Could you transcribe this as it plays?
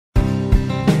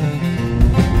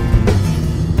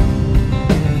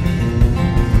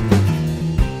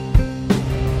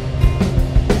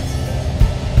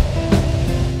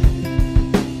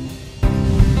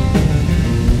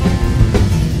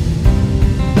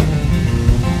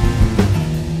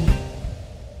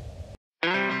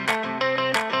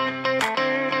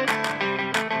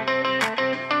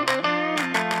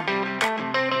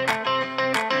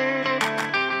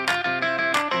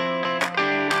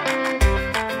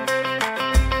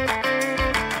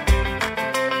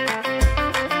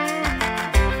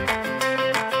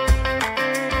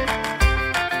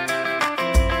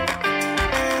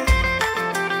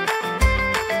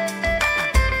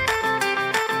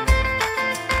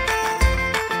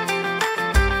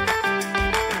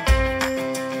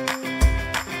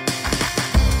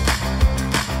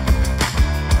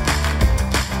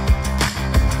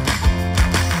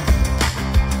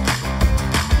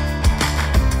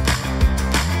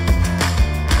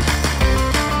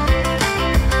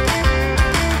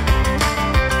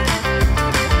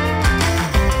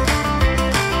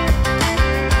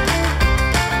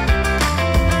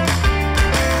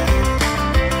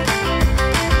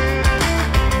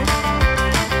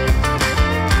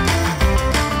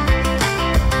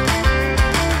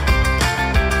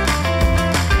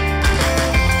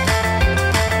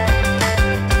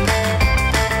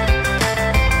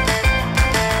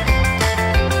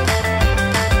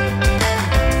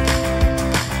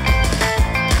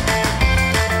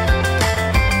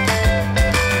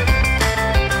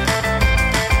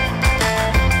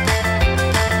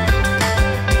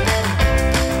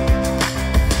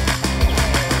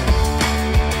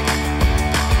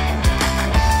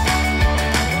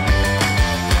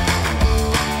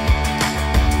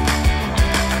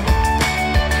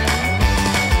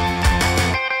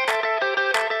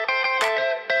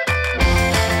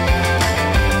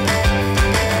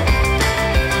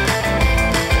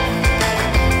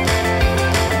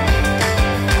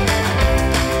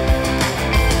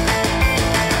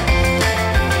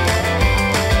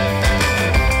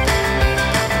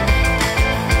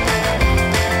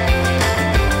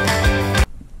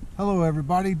Hello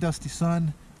everybody, Dusty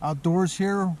Sun Outdoors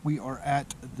here. We are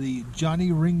at the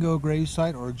Johnny Ringo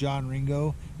gravesite, or John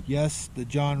Ringo. Yes, the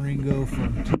John Ringo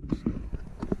from Tuesday.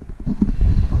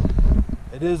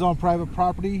 It is on private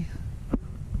property.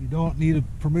 You don't need a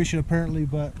permission apparently,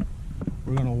 but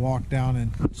we're going to walk down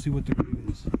and see what the grave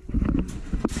is.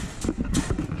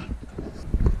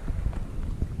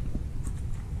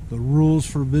 The rules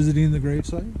for visiting the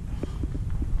gravesite.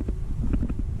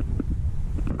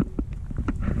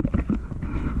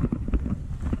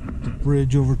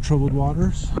 Bridge over troubled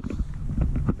waters.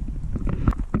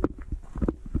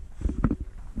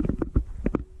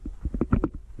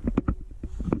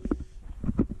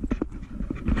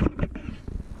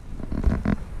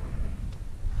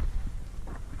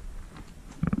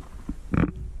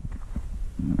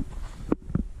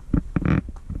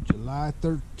 July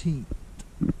 13th,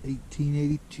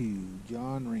 1882,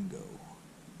 John Ringo.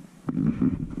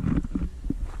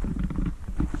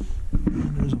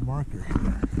 And there's a marker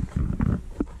here.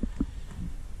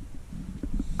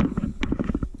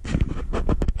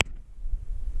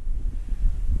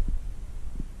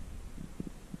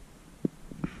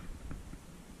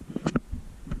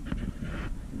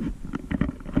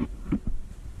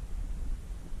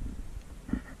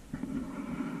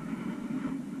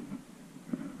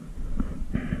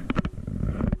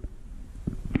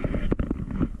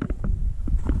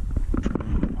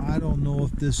 I don't know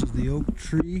if this is the oak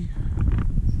tree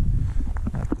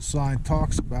that the sign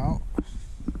talks about.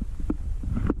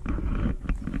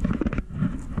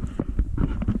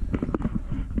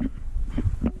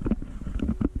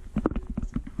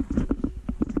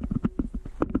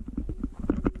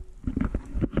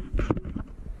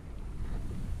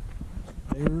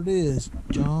 There it is,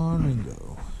 John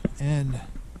Ringo. And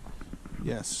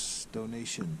yes,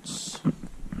 donations.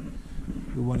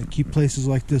 We want to keep places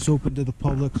like this open to the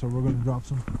public, so we're going to drop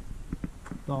some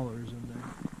dollars in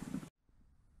there.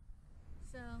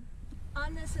 So,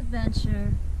 on this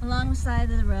adventure, along the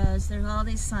side of the roads, there's all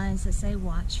these signs that say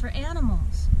watch for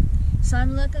animals. So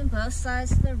I'm looking both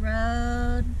sides of the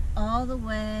road, all the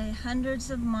way,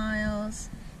 hundreds of miles,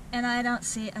 and I don't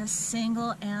see a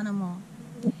single animal.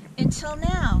 Until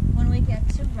now, when we get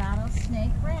to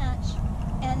Rattlesnake Ranch,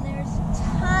 and there's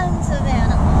tons of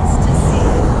animals to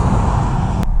see.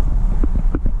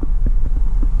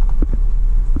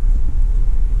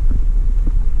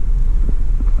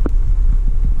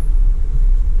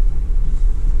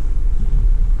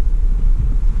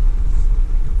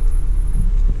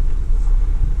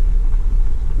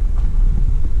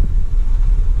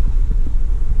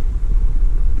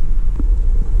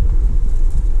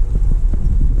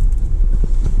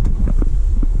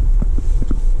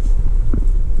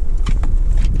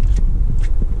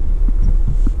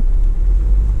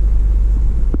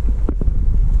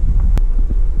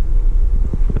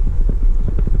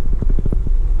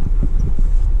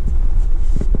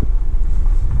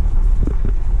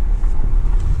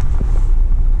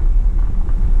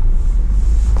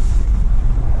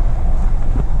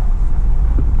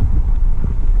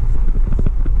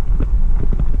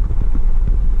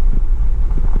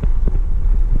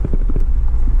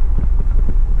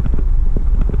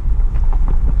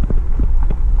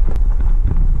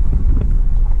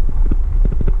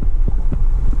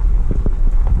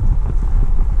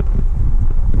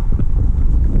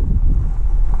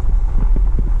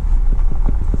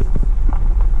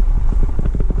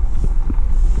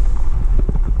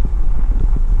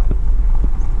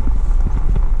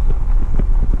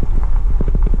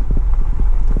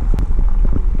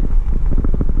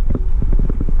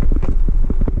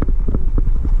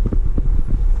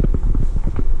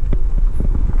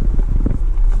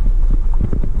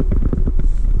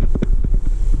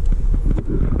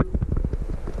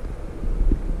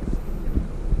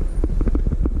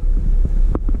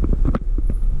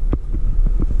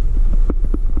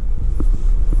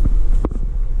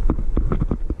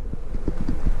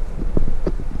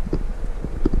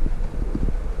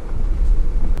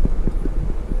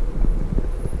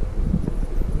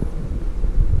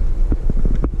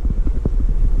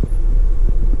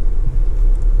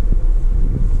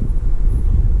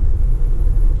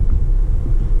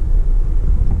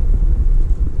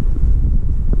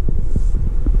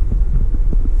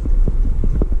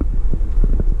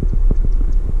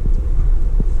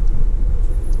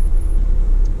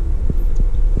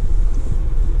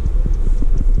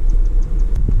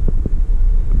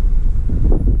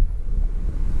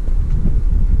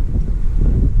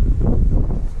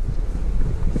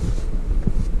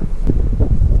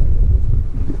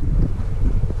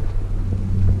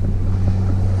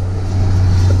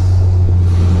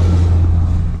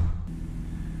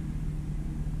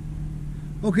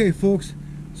 Okay, folks,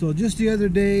 so just the other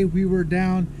day we were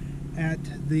down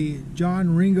at the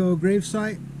John Ringo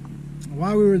gravesite.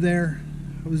 While we were there,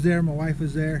 I was there, my wife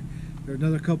was there, there was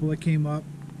another couple that came up.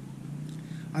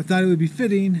 I thought it would be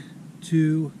fitting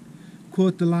to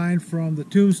quote the line from the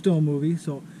Tombstone movie.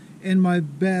 So in my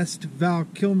best Val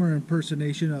Kilmer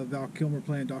impersonation of Val Kilmer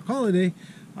playing Doc Holliday,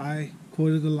 I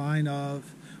quoted the line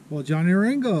of, well, Johnny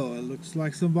Ringo, it looks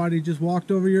like somebody just walked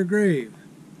over your grave.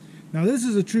 Now this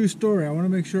is a true story. I want to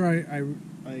make sure I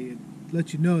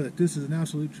let you know that this is an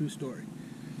absolute true story.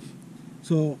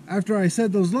 So after I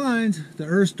said those lines, the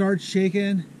earth starts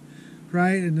shaking,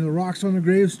 right, and the rocks on the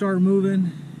grave start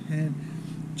moving, and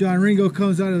John Ringo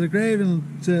comes out of the grave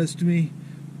and says to me,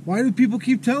 "Why do people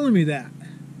keep telling me that?"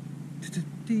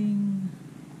 Ding.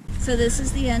 So this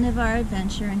is the end of our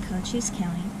adventure in Cochise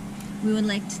County. We would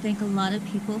like to thank a lot of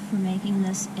people for making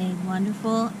this a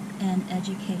wonderful and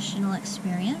educational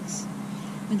experience.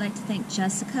 We'd like to thank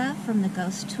Jessica from the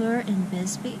Ghost Tour in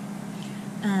Bisbee.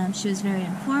 She was very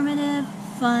informative,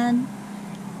 fun,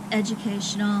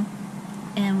 educational,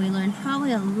 and we learned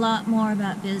probably a lot more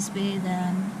about Bisbee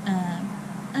than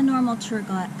a normal tour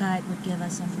guide would give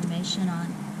us information on.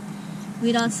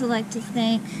 We'd also like to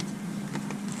thank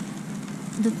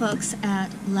the folks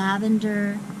at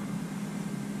Lavender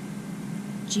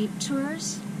Jeep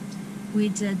Tours. We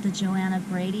did the Joanna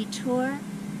Brady tour.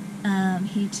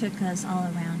 He took us all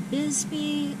around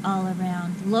Bisbee, all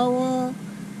around Lowell,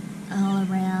 all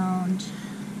around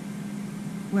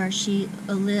where she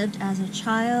lived as a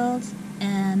child,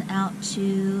 and out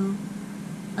to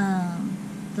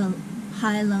the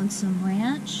High Lonesome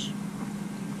Ranch.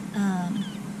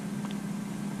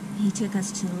 He took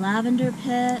us to the Lavender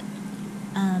Pit.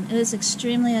 It was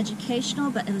extremely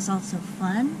educational, but it was also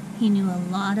fun. He knew a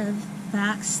lot of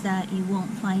facts that you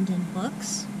won't find in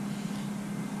books.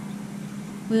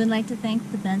 We would like to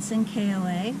thank the Benson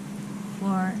KOA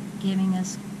for giving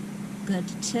us good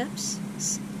tips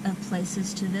of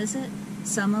places to visit,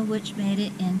 some of which made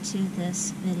it into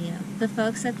this video. The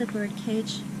folks at the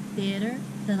Birdcage Theater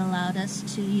that allowed us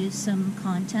to use some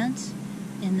content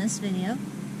in this video.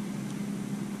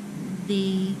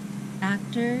 The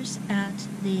actors at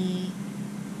the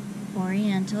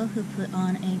Oriental who put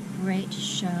on a great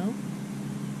show.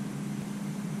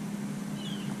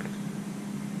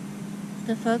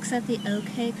 The folks at the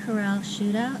OK Corral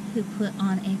Shootout who put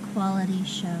on a quality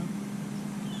show.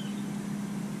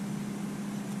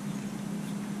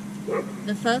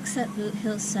 The folks at Boot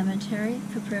Hill Cemetery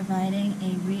for providing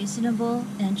a reasonable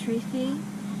entry fee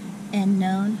and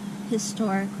known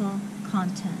historical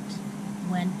content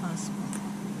when possible.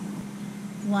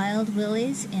 Wild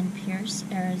Willie's in Pierce,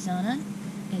 Arizona,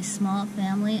 a small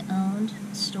family-owned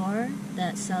store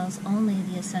that sells only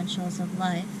the essentials of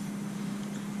life.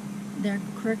 Their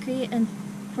quirky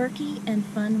and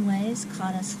fun ways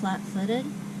caught us flat-footed,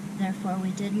 therefore we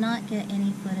did not get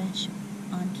any footage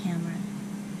on camera.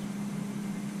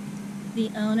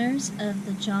 The owners of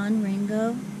the John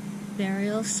Ringo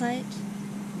burial site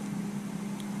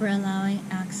for allowing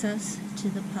access to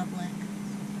the public.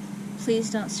 Please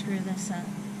don't screw this up.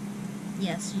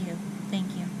 Yes, you.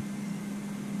 Thank you.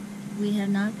 We have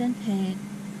not been paid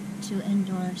to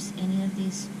endorse any of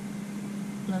these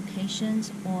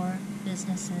locations or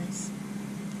businesses.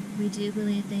 We do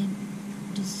believe they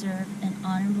deserve an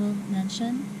honorable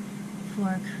mention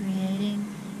for creating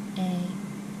a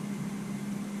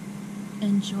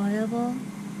enjoyable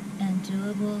and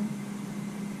doable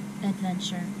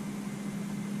adventure.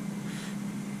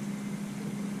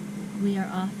 We are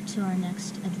off to our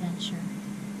next adventure.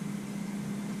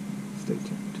 Stay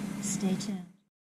tuned. Stay tuned.